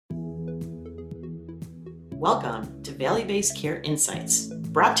Welcome to Value-Based Care Insights,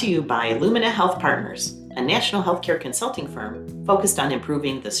 brought to you by Lumina Health Partners, a national healthcare consulting firm focused on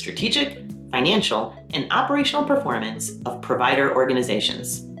improving the strategic, financial, and operational performance of provider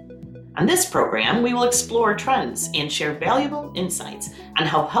organizations. On this program, we will explore trends and share valuable insights on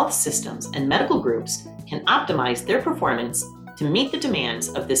how health systems and medical groups can optimize their performance to meet the demands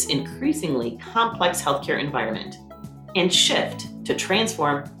of this increasingly complex healthcare environment and shift to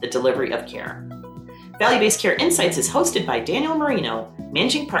transform the delivery of care. Value-Based Care Insights is hosted by Daniel Marino,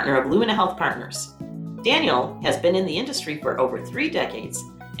 Managing Partner of Lumina Health Partners. Daniel has been in the industry for over 3 decades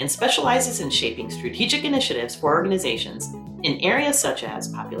and specializes in shaping strategic initiatives for organizations in areas such as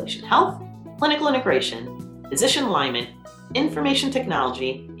population health, clinical integration, physician alignment, information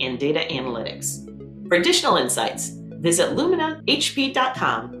technology, and data analytics. For additional insights, visit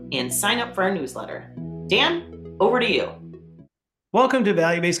luminahp.com and sign up for our newsletter. Dan, over to you. Welcome to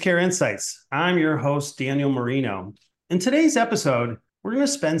Value-Based Care Insights. I'm your host, Daniel Marino. In today's episode, we're going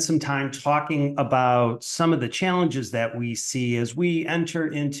to spend some time talking about some of the challenges that we see as we enter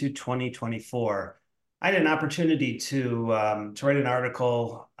into 2024. I had an opportunity to write an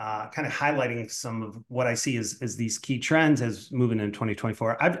article kind of highlighting some of what I see as these key trends as moving into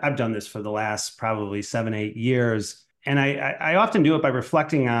 2024. I've done this for the last probably 7-8 years. And I often do it by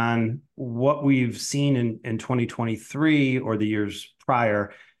reflecting on what we've seen in 2023 or the years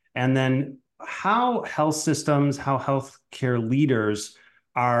prior, and then how health systems, how healthcare leaders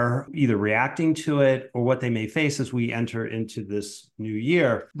are either reacting to it or what they may face as we enter into this new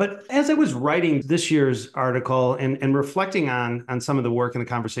year. But as I was writing this year's article and reflecting on some of the work and the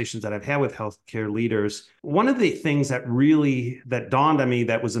conversations that I've had with healthcare leaders, one of the things that dawned on me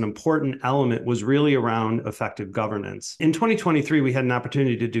that was an important element was really around effective governance. In 2023, we had an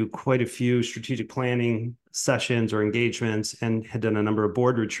opportunity to do quite a few strategic planning sessions or engagements and had done a number of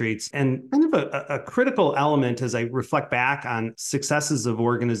board retreats. And kind of a critical element as I reflect back on successes of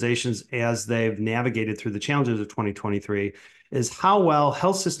organizations as they've navigated through the challenges of 2023 is how well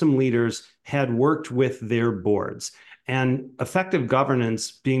health system leaders had worked with their boards, and effective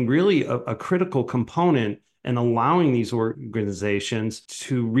governance being really a critical component in allowing these organizations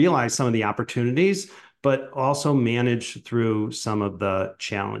to realize some of the opportunities, but also manage through some of the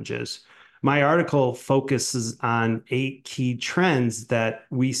challenges. My article focuses on 8 key trends that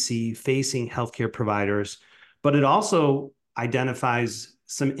we see facing healthcare providers, but it also identifies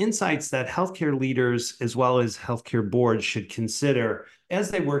some insights that healthcare leaders as well as healthcare boards should consider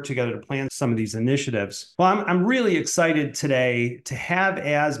as they work together to plan some of these initiatives. Well, I'm really excited today to have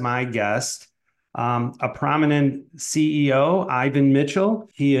as my guest a prominent CEO, Ivan Mitchell.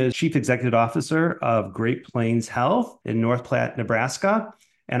 He is Chief Executive Officer of Great Plains Health in North Platte, Nebraska.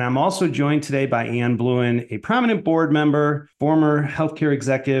 And I'm also joined today by Blouin, a prominent board member, former healthcare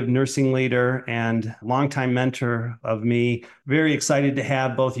executive, nursing leader, and longtime mentor of me. Very excited to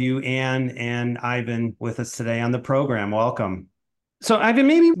have both you, Ann, and Ivan with us today on the program. Welcome. So, Ivan,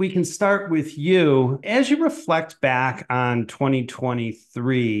 maybe we can start with you. As you reflect back on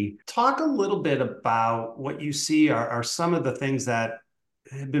 2023, talk a little bit about what you see are some of the things that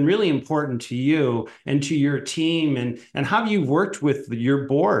have been really important to you and to your team, and how you've worked with your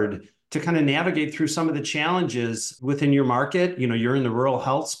board to kind of navigate through some of the challenges within your market. You know, you're in the rural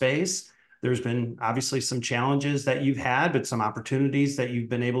health space. There's been obviously some challenges that you've had, but some opportunities that you've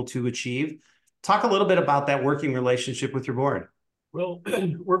been able to achieve. Talk a little bit about that working relationship with your board. Well,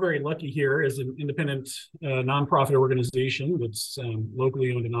 we're very lucky here as an independent nonprofit organization that's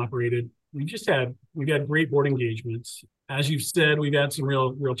locally owned and operated. We've had great board engagements. As you've said, we've had some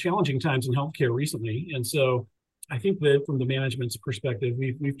real challenging times in healthcare recently. And so I think that from the management's perspective,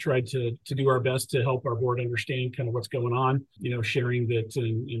 we've tried to do our best to help our board understand kind of what's going on, sharing that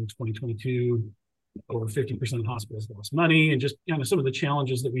in 2022, over 50% of hospitals lost money, and just kind of some of the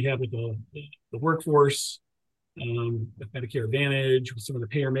challenges that we had with the workforce, with Medicare Advantage, with some of the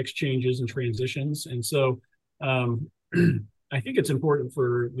payer mix changes and transitions. And so I think it's important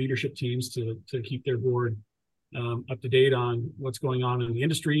for leadership teams to keep their board up to date on what's going on in the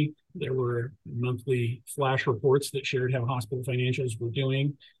industry. There were monthly flash reports that shared how hospital financials were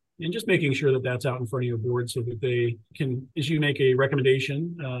doing, and just making sure that that's out in front of your board so that they can, as you make a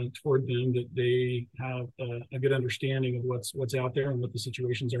recommendation toward them, that they have a good understanding of what's out there and what the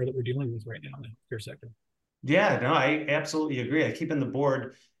situations are that we're dealing with right now in the healthcare sector. Yeah, no, I absolutely agree. Keeping the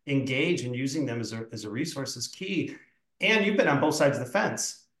board engaged and using them as a resource is key. And you've been on both sides of the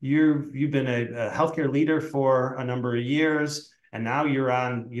fence. You've been a healthcare leader for a number of years, and now you're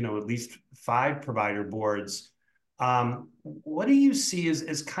on, at least 5 provider boards. What do you see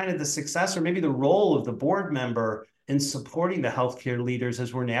as kind of the success or maybe the role of the board member in supporting the healthcare leaders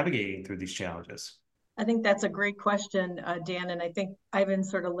as we're navigating through these challenges? I think that's a great question, Dan. And I think Ivan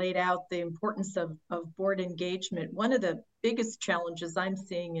sort of laid out the importance of board engagement. One of the biggest challenges I'm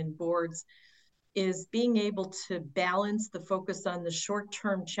seeing in boards is being able to balance the focus on the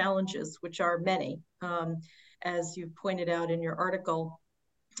short-term challenges, which are many, as you pointed out in your article,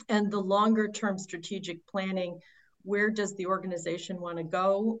 and the longer-term strategic planning. Where does the organization want to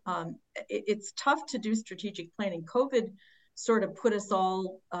go? It's tough to do strategic planning. COVID sort of put us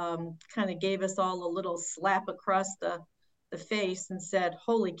all, kind of gave us all a little slap across the face and said,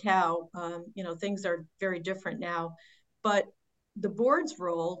 holy cow, things are very different now. But the board's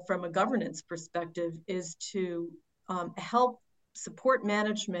role from a governance perspective is to help support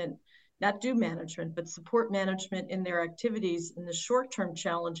management, not do management, but support management in their activities in the short-term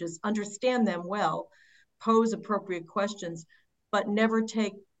challenges, understand them well, pose appropriate questions, but never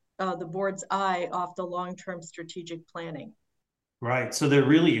take the board's eye off the long-term strategic planning. Right. So they're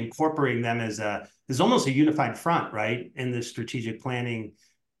really incorporating them as almost a unified front, right, in the strategic planning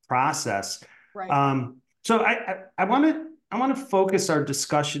process. Right. So I want to focus our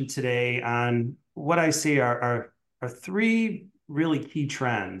discussion today on what I see are three really key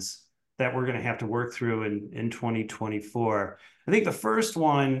trends that we're going to have to work through in 2024. I think the first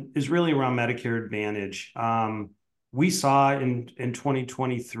one is really around Medicare Advantage. We saw in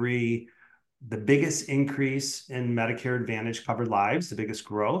 2023 the biggest increase in Medicare Advantage covered lives, the biggest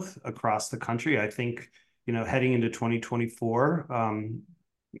growth across the country. I think, heading into 2024,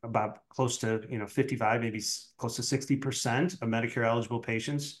 about close to, 55, maybe close to 60% of Medicare eligible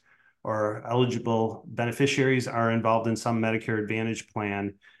patients or eligible beneficiaries are involved in some Medicare Advantage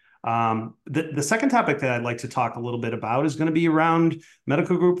plan. The second topic that I'd like to talk a little bit about is going to be around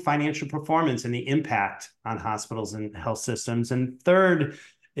medical group financial performance and the impact on hospitals and health systems. And third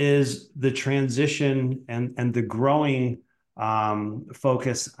is the transition and the growing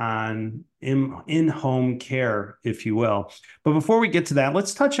focus on in-home care, if you will. But before we get to that,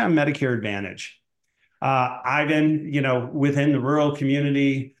 let's touch on Medicare Advantage. Ivan, within the rural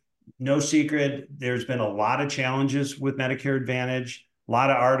community, no secret, there's been a lot of challenges with Medicare Advantage. A lot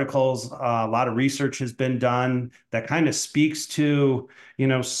of articles, a lot of research has been done that kind of speaks to,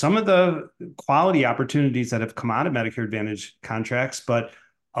 some of the quality opportunities that have come out of Medicare Advantage contracts, but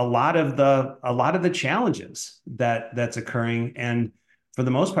a lot of the challenges that's occurring. And for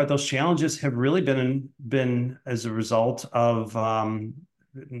the most part, those challenges have really been as a result of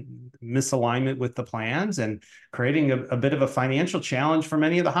misalignment with the plans and creating a bit of a financial challenge for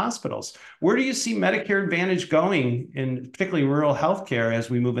many of the hospitals. Where do you see Medicare Advantage going, in particularly rural healthcare, as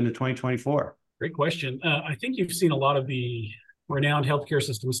we move into 2024? Great question. I think you've seen a lot of the renowned healthcare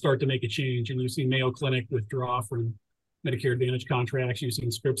systems start to make a change, and you've seen Mayo Clinic withdraw from Medicare Advantage contracts. You've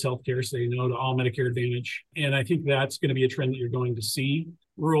seen Scripps Healthcare say no to all Medicare Advantage. And I think that's going to be a trend that you're going to see.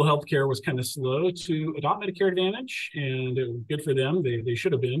 Rural healthcare was kind of slow to adopt Medicare Advantage, and it was good for them. They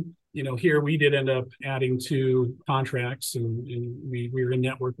should have been. Here we did end up adding 2 contracts, and we were in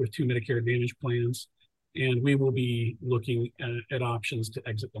network with 2 Medicare Advantage plans. And we will be looking at options to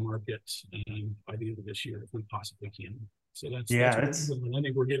exit the market by the end of this year if we possibly can. So I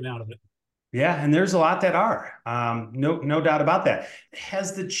think we're getting out of it. Yeah, and there's a lot that are. No doubt about that.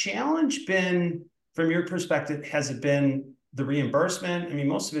 Has the challenge been, from your perspective, has it been the reimbursement? I mean,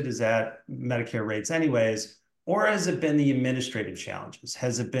 most of it is at Medicare rates anyways, or has it been the administrative challenges?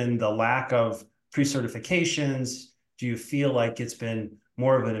 Has it been the lack of pre-certifications? Do you feel like it's been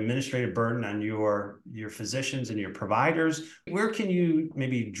more of an administrative burden on your physicians and your providers? Where can you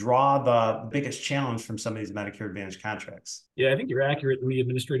maybe draw the biggest challenge from some of these Medicare Advantage contracts? Yeah, I think you're accurate in the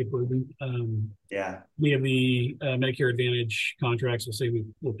administrative burden. Many of the Medicare Advantage contracts will say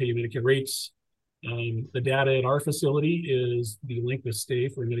we'll pay you Medicare rates. The data at our facility is the length of stay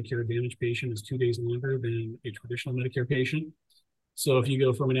for a Medicare Advantage patient is 2 days longer than a traditional Medicare patient. So if you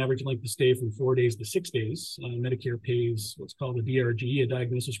go from an average length of stay from 4 days to 6 days, Medicare pays what's called a DRG, a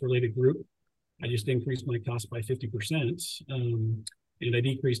diagnosis-related group. I just increased my cost by 50%, and I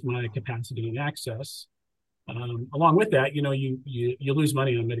decreased my capacity and access. Along with that, you lose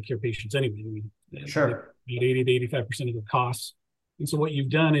money on Medicare patients anyway. Sure. 80 to 85% of the costs. And so what you've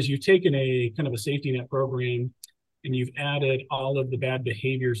done is you've taken a kind of a safety net program and you've added all of the bad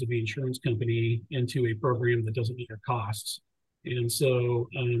behaviors of the insurance company into a program that doesn't meet your costs. And so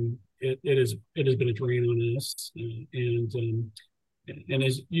it has been a drain on us. And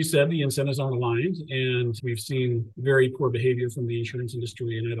as you said, the incentives aren't aligned, and we've seen very poor behavior from the insurance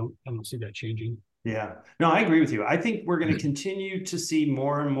industry, and I don't see that changing. Yeah, no, I agree with you. I think we're going to continue to see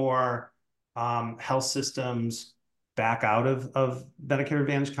more and more health systems back out of Medicare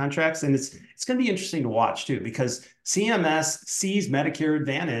Advantage contracts. And it's going to be interesting to watch too, because CMS sees Medicare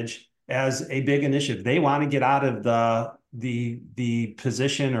Advantage as a big initiative. They want to get out of the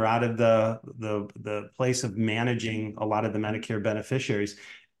position or out of the place of managing a lot of the Medicare beneficiaries.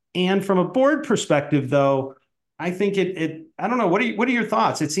 And from a board perspective, though, I think I don't know, what are your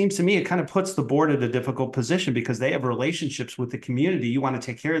thoughts? It seems to me it kind of puts the board at a difficult position because they have relationships with the community. You want to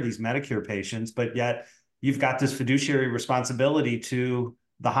take care of these Medicare patients, but yet you've got this fiduciary responsibility to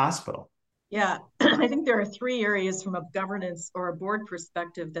the hospital. Yeah, I think there are three areas from a governance or a board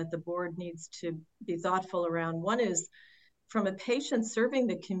perspective that the board needs to be thoughtful around. One is from a patient serving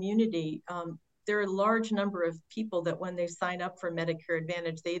the community. There are a large number of people that when they sign up for Medicare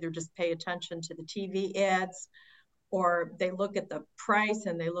Advantage, they either just pay attention to the TV ads or they look at the price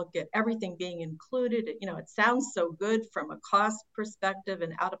and they look at everything being included. You know, it sounds so good from a cost perspective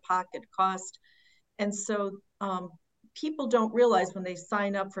and out-of-pocket cost. And so people don't realize when they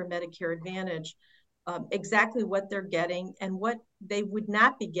sign up for Medicare Advantage exactly what they're getting and what they would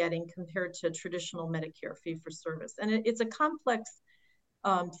not be getting compared to traditional Medicare fee-for-service. And it's a complex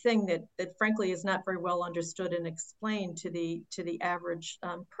thing that frankly is not very well understood and explained to the average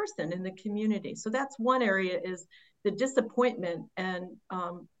person in the community. So that's one area, is the disappointment and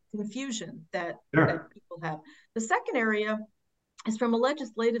confusion that people have. The second area is from a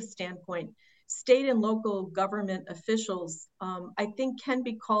legislative standpoint. State and local government officials, I think, can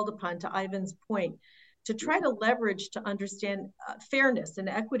be called upon, to Ivan's point, to try to leverage to understand fairness and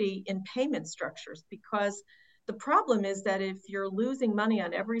equity in payment structures, because the problem is that if you're losing money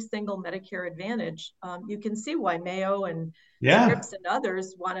on every single Medicare Advantage, you can see why Mayo and Scripps and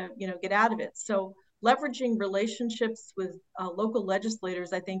others want to, get out of it. So leveraging relationships with local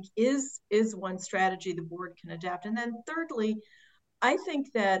legislators, I think, is one strategy the board can adapt. And then thirdly, I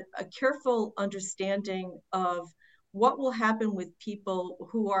think that a careful understanding of what will happen with people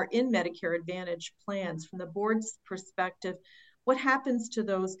who are in Medicare Advantage plans from the board's perspective. What happens to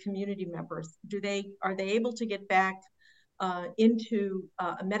those community members? Are they able to get back into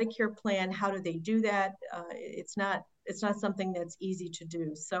a Medicare plan? How do they do that? It's not something that's easy to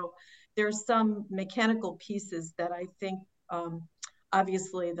do. So there's some mechanical pieces that I think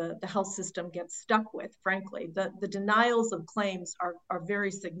obviously the health system gets stuck with. Frankly, the denials of claims are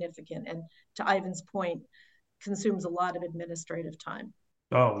very significant, and to Ivan's point, consumes a lot of administrative time.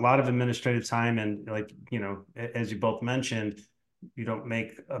 Oh, a lot of administrative time. And as you both mentioned, you don't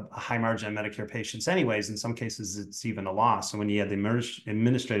make a high margin on Medicare patients anyways. In some cases, it's even a loss. And when you have the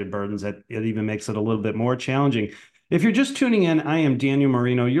administrative burdens, it even makes it a little bit more challenging. If you're just tuning in, I am Daniel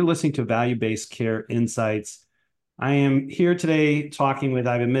Marino. You're listening to Value-Based Care Insights. I am here today talking with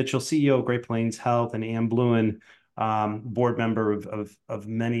Ivan Mitchell, CEO of Great Plains Health, and Ann Blouin, board member of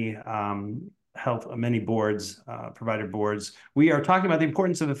many many boards, provider boards. We are talking about the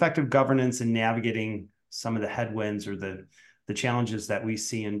importance of effective governance and navigating some of the headwinds or the challenges that we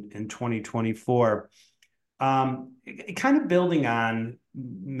see in 2024. Kind of building on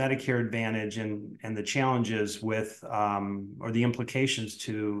Medicare Advantage and the challenges with or the implications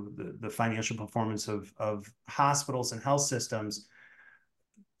to the financial performance of hospitals and health systems.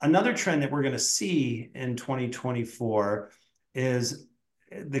 Another trend that we're going to see in 2024 is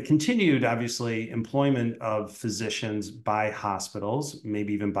the continued, obviously, employment of physicians by hospitals,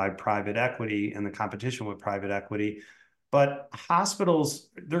 maybe even by private equity and the competition with private equity. But hospitals,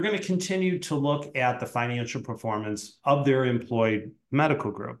 they're going to continue to look at the financial performance of their employed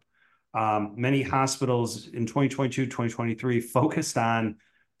medical group. Many hospitals in 2022, 2023 focused on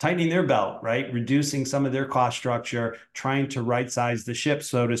tightening their belt, right? Reducing some of their cost structure, trying to right-size the ship,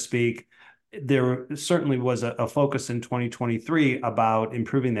 so to speak. There certainly was a focus in 2023 about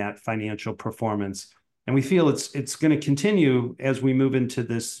improving that financial performance. And we feel it's going to continue as we move into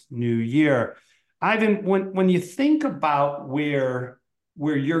this new year. Ivan, when you think about where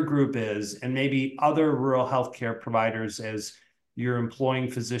your group is and maybe other rural healthcare providers as you're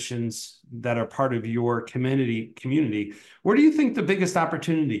employing physicians that are part of your community, where do you think the biggest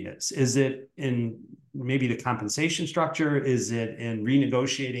opportunity is? Is it in maybe the compensation structure? Is it in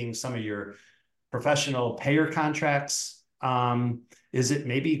renegotiating some of your professional payer contracts? Is it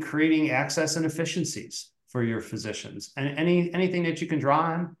maybe creating access and efficiencies for your physicians? And anything that you can draw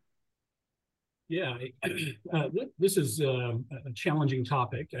on? Yeah, this is a challenging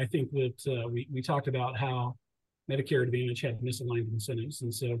topic. I think that we talked about how Medicare Advantage had misaligned incentives.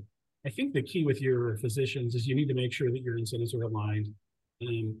 And so I think the key with your physicians is you need to make sure that your incentives are aligned.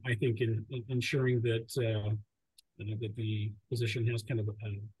 I think in ensuring that that the physician has kind of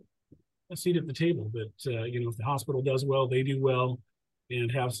a seat at the table, that if the hospital does well, they do well, and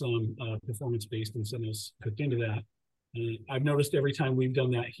have some performance-based incentives cooked into that. I've noticed every time we've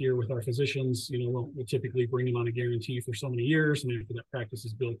done that here with our physicians, we'll typically bring them on a guarantee for so many years, and after that practice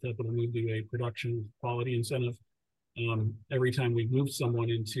is built up, it'll move to a production quality incentive. Every time we've moved someone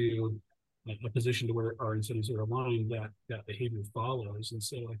into a position to where our incentives are aligned, that behavior follows. And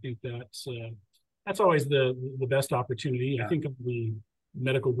so I think that's always the best opportunity. Yeah. I think on the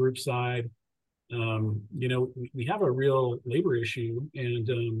medical group side, we have a real labor issue,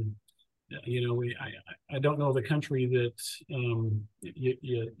 and I don't know of a country that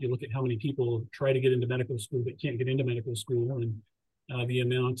you look at how many people try to get into medical school but can't get into medical school, and the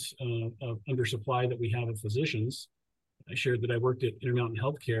amount of undersupply that we have of physicians. I shared that I worked at Intermountain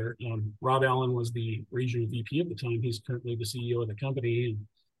Healthcare. Rob Allen was the regional VP at the time. He's currently the CEO of the company. And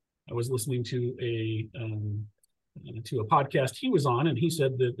I was listening to a podcast he was on, and he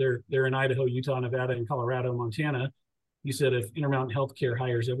said that they're in Idaho, Utah, Nevada, and Colorado, Montana. He said if Intermountain Healthcare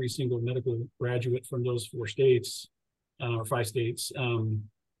hires every single medical graduate from those 4 states or 5 states,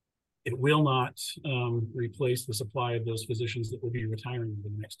 it will not replace the supply of those physicians that will be retiring in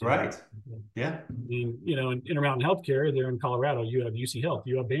the next 10 right years. Yeah. And, in Intermountain Healthcare, they're in Colorado. You have UC Health,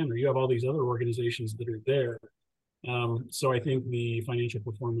 you have Banner, you have all these other organizations that are there. So I think the financial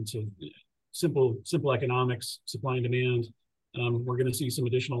performance of simple economics, supply and demand, we're going to see some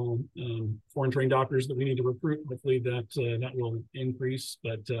additional foreign trained doctors that we need to recruit. Hopefully that will increase,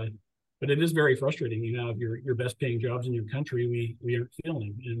 but it is very frustrating. You have your best paying jobs in your country, we aren't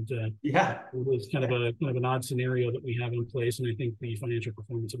filling, and it's kind of an odd scenario that we have in place. And I think the financial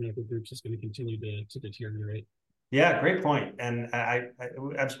performance of medical groups is going to continue to deteriorate. Yeah, great point. And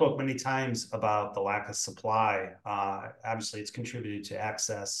I've spoke many times about the lack of supply. Obviously, it's contributed to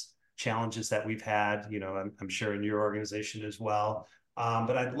access challenges that we've had. I'm sure in your organization as well.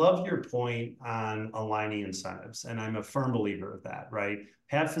 But I'd love your point on aligning incentives. And I'm a firm believer of that, right?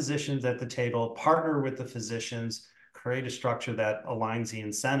 Have physicians at the table, partner with the physicians, create a structure that aligns the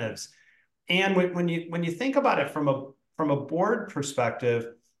incentives. And when you think about it from a board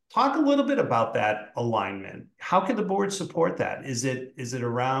perspective, talk a little bit about that alignment. How can the board support that? Is it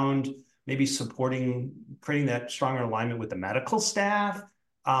around maybe creating that stronger alignment with the medical staff?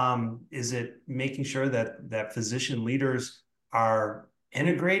 Is it making sure that physician leaders are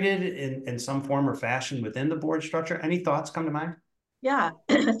integrated in some form or fashion within the board structure? Any thoughts come to mind? Yeah,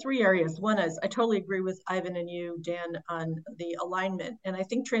 3 areas. One is I totally agree with Ivan and you, Dan, on the alignment. And I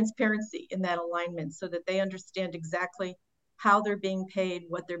think transparency in that alignment so that they understand exactly how they're being paid,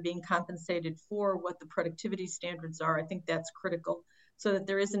 what they're being compensated for, what the productivity standards are. I think that's critical so that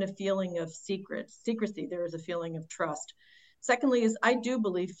there isn't a feeling of secrecy. There is a feeling of trust. Secondly is I do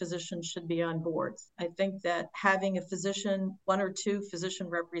believe physicians should be on boards. I think that having a physician, 1 or 2 physician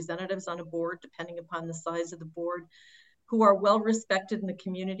representatives on a board, depending upon the size of the board, who are well respected in the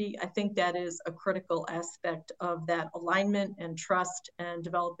community, I think that is a critical aspect of that alignment and trust and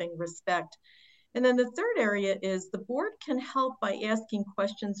developing respect. And then the third area is the board can help by asking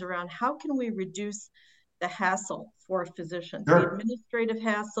questions around how can we reduce the hassle for physicians, Sure. The administrative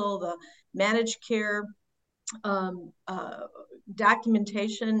hassle, the managed care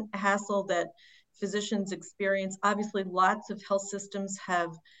documentation hassle that physicians experience. Obviously, lots of health systems have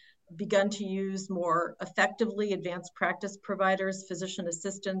begun to use more effectively advanced practice providers, physician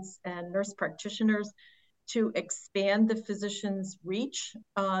assistants, and nurse practitioners to expand the physician's reach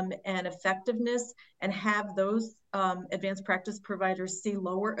and effectiveness, and have those advanced practice providers see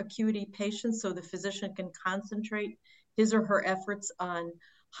lower acuity patients so the physician can concentrate his or her efforts on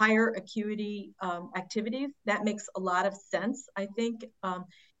higher acuity activities. That makes a lot of sense. I think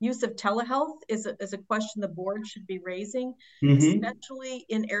use of telehealth is a question the board should be raising, especially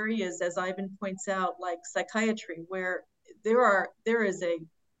in areas, as Ivan points out, like psychiatry, where there is a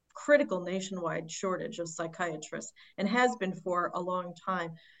critical nationwide shortage of psychiatrists and has been for a long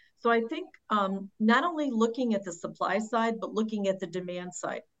time. So I think not only looking at the supply side, but looking at the demand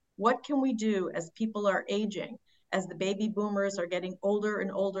side. What can we do as people are aging, as the baby boomers are getting older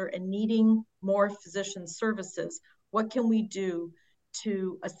and older and needing more physician services? What can we do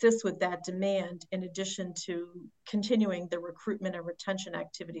to assist with that demand in addition to continuing the recruitment and retention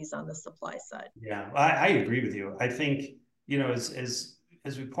activities on the supply side? Yeah, I agree with you. I think,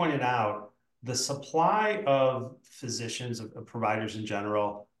 as we pointed out, the supply of physicians, of providers in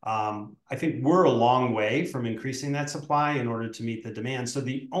general, I think we're a long way from increasing that supply in order to meet the demand. So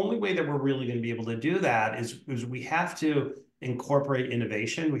the only way that we're really going to be able to do that is we have to incorporate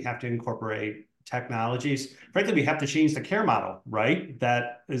innovation. We have to incorporate technologies. Frankly, we have to change the care model, right?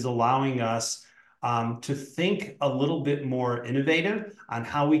 That is allowing us to think a little bit more innovative on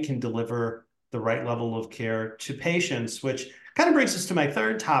how we can deliver the right level of care to patients, which kind of brings us to my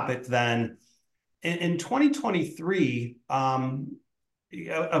third topic then. in 2023,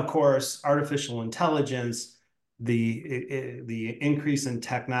 of course, artificial intelligence, the increase in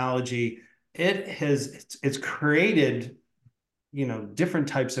technology, it's created, different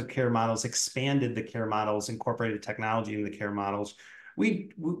types of care models, expanded the care models, incorporated technology in the care models.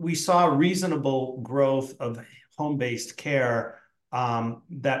 We saw reasonable growth of home-based care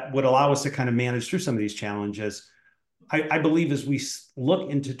that would allow us to kind of manage through some of these challenges. I believe as we look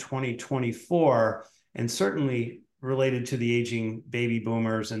into 2024, and certainly related to the aging baby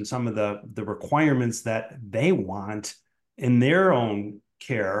boomers and some of the requirements that they want in their own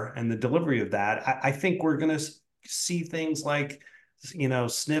care and the delivery of that, I think we're going to see things like,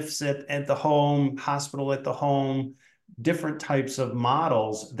 SNFs at the home, hospital at the home, different types of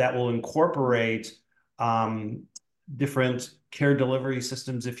models that will incorporate different care delivery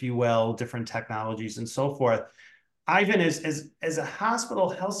systems, if you will, different technologies and so forth. Ivan, as a hospital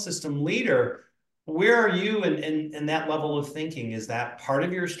health system leader, where are you in that level of thinking? Is that part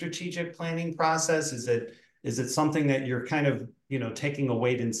of your strategic planning process? Is it something that you're kind of, taking a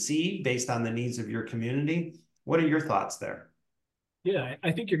wait and see based on the needs of your community? What are your thoughts there? Yeah,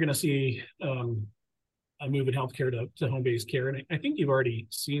 I think you're going to see a move in healthcare to home-based care. And I think you've already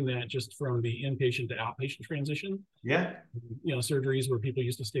seen that just from the inpatient to outpatient transition. Yeah. Surgeries where people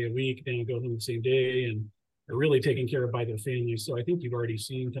used to stay a week, then go home the same day, and are really taken care of by their families. So I think you've already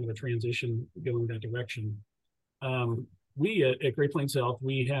seen kind of a transition going that direction. We at Great Plains Health,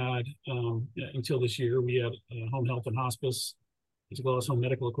 we had, until this year, we had home health and hospice, as well as home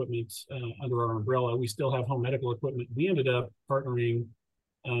medical equipment under our umbrella. We still have home medical equipment. We ended up partnering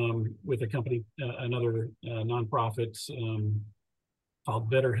with a company, another nonprofit called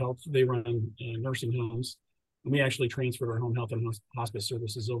Better Health. They run nursing homes. And we actually transferred our home health and hospice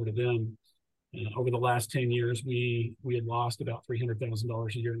services over to them. Over the last 10 years, we had lost about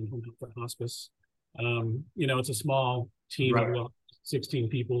 $300,000 a year in home health and hospice. It's a small team of about 16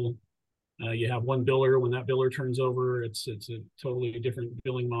 people. You have one biller. When that biller turns over, it's a totally different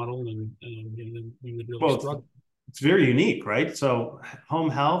billing model, and we would really struggle. It's very unique, right? So home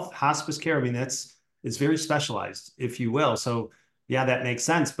health, hospice care, I mean, it's very specialized, if you will. So yeah, that makes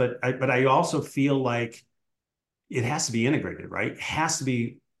sense. But I also feel like it has to be integrated, right? It has to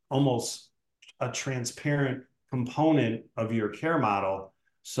be almost a transparent component of your care model.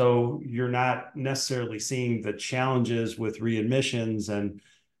 So you're not necessarily seeing the challenges with readmissions and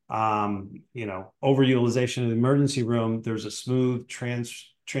overutilization of the emergency room. There's a smooth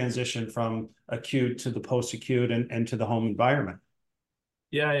transition from acute to the post-acute and to the home environment.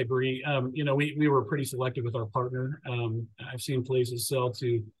 Yeah, I agree. We were pretty selective with our partner. I've seen places sell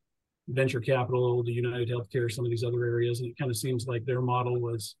to venture capital, to United Healthcare, some of these other areas, and it kind of seems like their model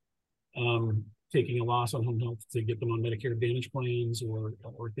was taking a loss on home health to get them on Medicare Advantage plans or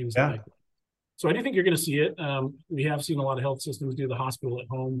things like that. So I do think you're going to see it. We have seen a lot of health systems do the hospital at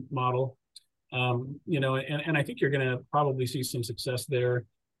home model, and I think you're going to probably see some success there.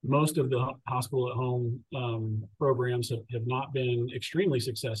 Most of the hospital at home programs have not been extremely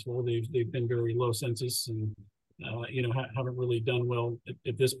successful. They've been very low census and haven't really done well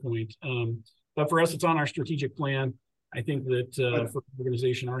at this point. But for us, it's on our strategic plan. I think that for an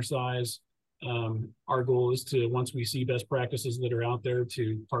organization our size, our goal is to, once we see best practices that are out there,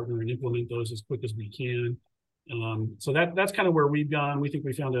 to partner and implement those as quick as we can. So that's kind of where we've gone. We think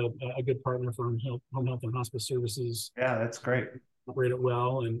we found a good partner for home health and hospice services. Yeah, that's great. Operate it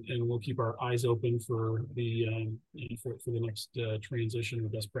well, and we'll keep our eyes open for the next transition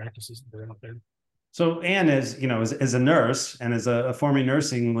of best practices that are out there. So, Anne, as a nurse and as a former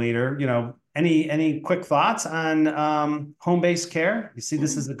nursing leader, any quick thoughts on home-based care? You see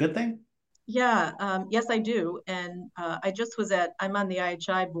this as a good thing? Yeah, yes, I do. And I'm on the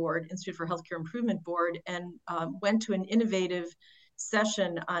IHI board, Institute for Healthcare Improvement Board, and went to an innovative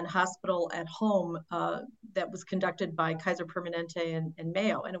session on hospital at home that was conducted by Kaiser Permanente and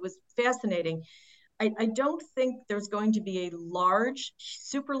Mayo. And it was fascinating. I don't think there's going to be a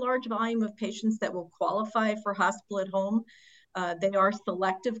super large volume of patients that will qualify for hospital at home. They are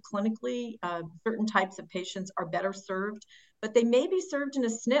selective clinically. Certain types of patients are better served, but they may be served in a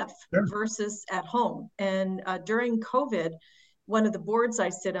SNF versus at home. And during COVID, one of the boards I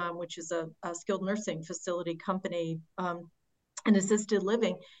sit on, which is a skilled nursing facility company, and assisted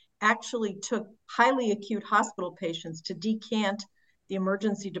living, actually took highly acute hospital patients to decant the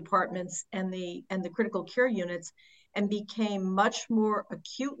emergency departments and the critical care units, and became much more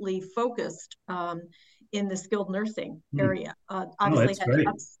acutely focused in the skilled nursing area. Obviously had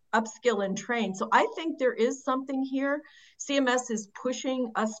to upskill and train. So I think there is something here. CMS is pushing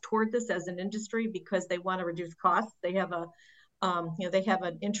us toward this as an industry because they want to reduce costs. They have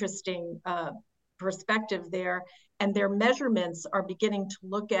an interesting perspective there, and their measurements are beginning to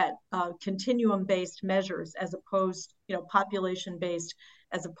look at continuum-based measures as opposed, population-based,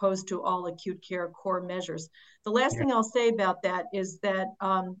 as opposed to all acute care core measures. The last thing I'll say about that is that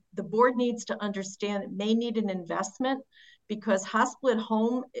the board needs to understand it may need an investment, because hospital at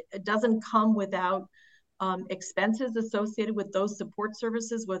home, it doesn't come without expenses associated with those support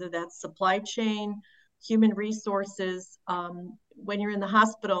services, whether that's supply chain, human resources. When you're in the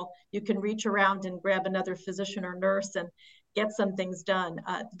hospital, you can reach around and grab another physician or nurse and get some things done.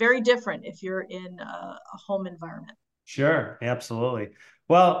 Very different if you're in a home environment. Sure, absolutely.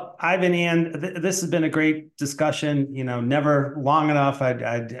 Well, Ivan, Ann, this has been a great discussion. Never long enough.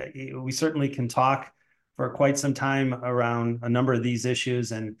 We certainly can talk for quite some time around a number of these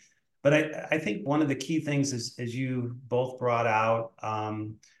issues, but I think one of the key things is, as you both brought out,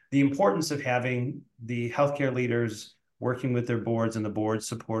 the importance of having the healthcare leaders working with their boards and the boards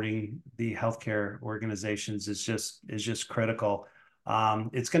supporting the healthcare organizations is just critical.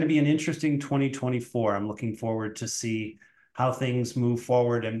 It's going to be an interesting 2024. I'm looking forward to see how things move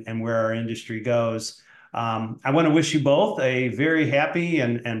forward and where our industry goes. I want to wish you both a very happy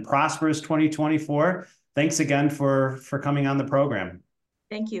and prosperous 2024. Thanks again for coming on the program.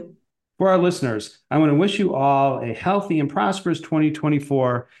 Thank you. For our listeners, I want to wish you all a healthy and prosperous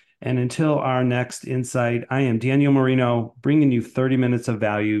 2024. And until our next insight, I am Daniel Marino, bringing you 30 minutes of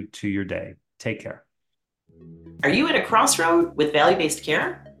value to your day. Take care. Are you at a crossroad with value-based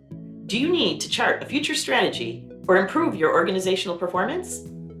care? Do you need to chart a future strategy or improve your organizational performance?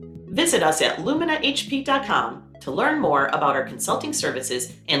 Visit us at luminahp.com to learn more about our consulting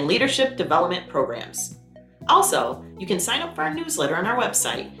services and leadership development programs. Also, you can sign up for our newsletter on our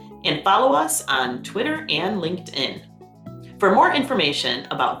website and follow us on Twitter and LinkedIn. For more information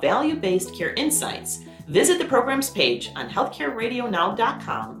about value-based care insights, visit the programs page on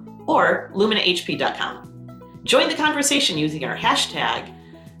healthcareradionow.com or luminahp.com. Join the conversation using our hashtag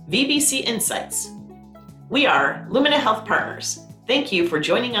VBC Insights. We are Lumina Health Partners. Thank you for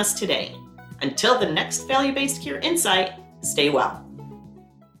joining us today. Until the next value-based care insight, stay well.